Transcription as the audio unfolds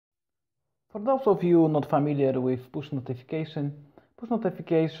For those of you not familiar with push notification,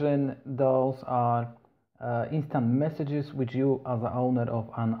 those are instant messages which you as the owner of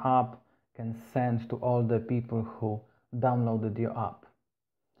an app can send to all the people who downloaded your app.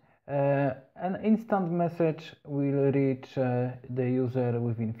 An instant message will reach the user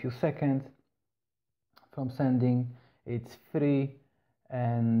within few seconds from sending. It's free,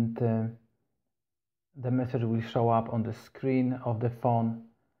 and the message will show up on the screen of the phone.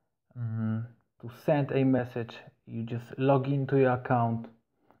 To send a message, you just log into your account,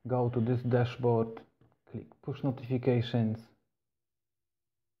 go to this dashboard, click push notifications,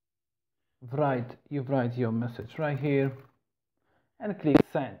 you write your message right here and click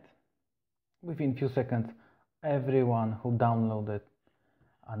send. Within few seconds, everyone who downloaded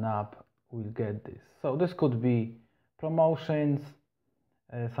an app will get this. So this could be promotions,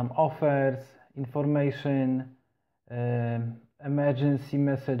 some offers, information, emergency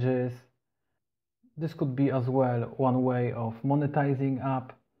messages. This could be as well one way of monetizing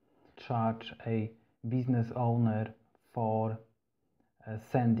app, charge a business owner for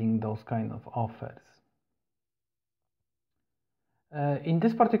sending those kind of offers. In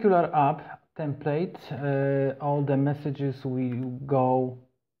this particular app template, all the messages will go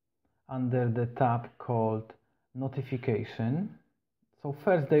under the tab called notification. So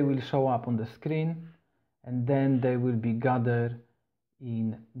first they will show up on the screen, and then they will be gathered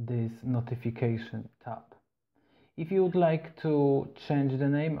in this notification tab. If you would like to change the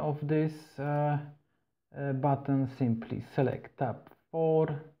name of this button, simply select tab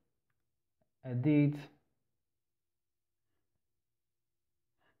 4, edit,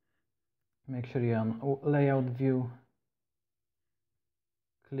 make sure you're on layout view,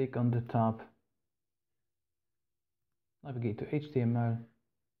 click on the tab, navigate to HTML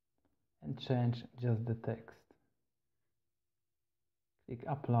and change just the text. Click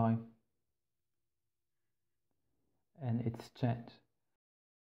apply and it's changed.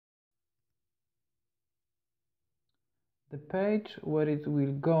 The page where it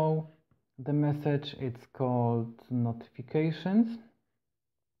will go, the message, it's called notifications.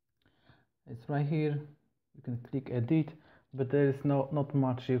 It's right here. You can click edit, but there is not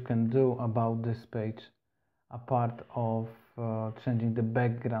much you can do about this page apart of changing the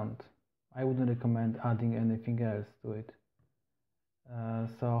background. I wouldn't recommend adding anything else to it.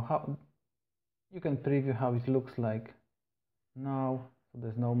 So how you can preview how it looks like now. So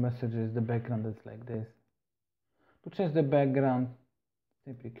there's no messages, the background is like this. To change the background,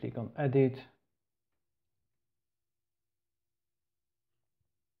 simply click on edit,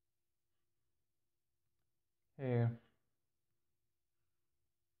 here,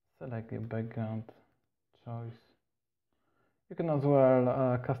 select your background choice. You can as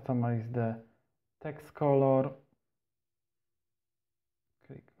well customize the text color.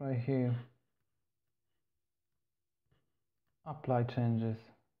 Click right here, apply changes,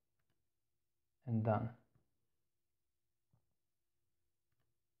 and done.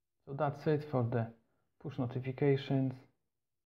 So that's it for the push notifications.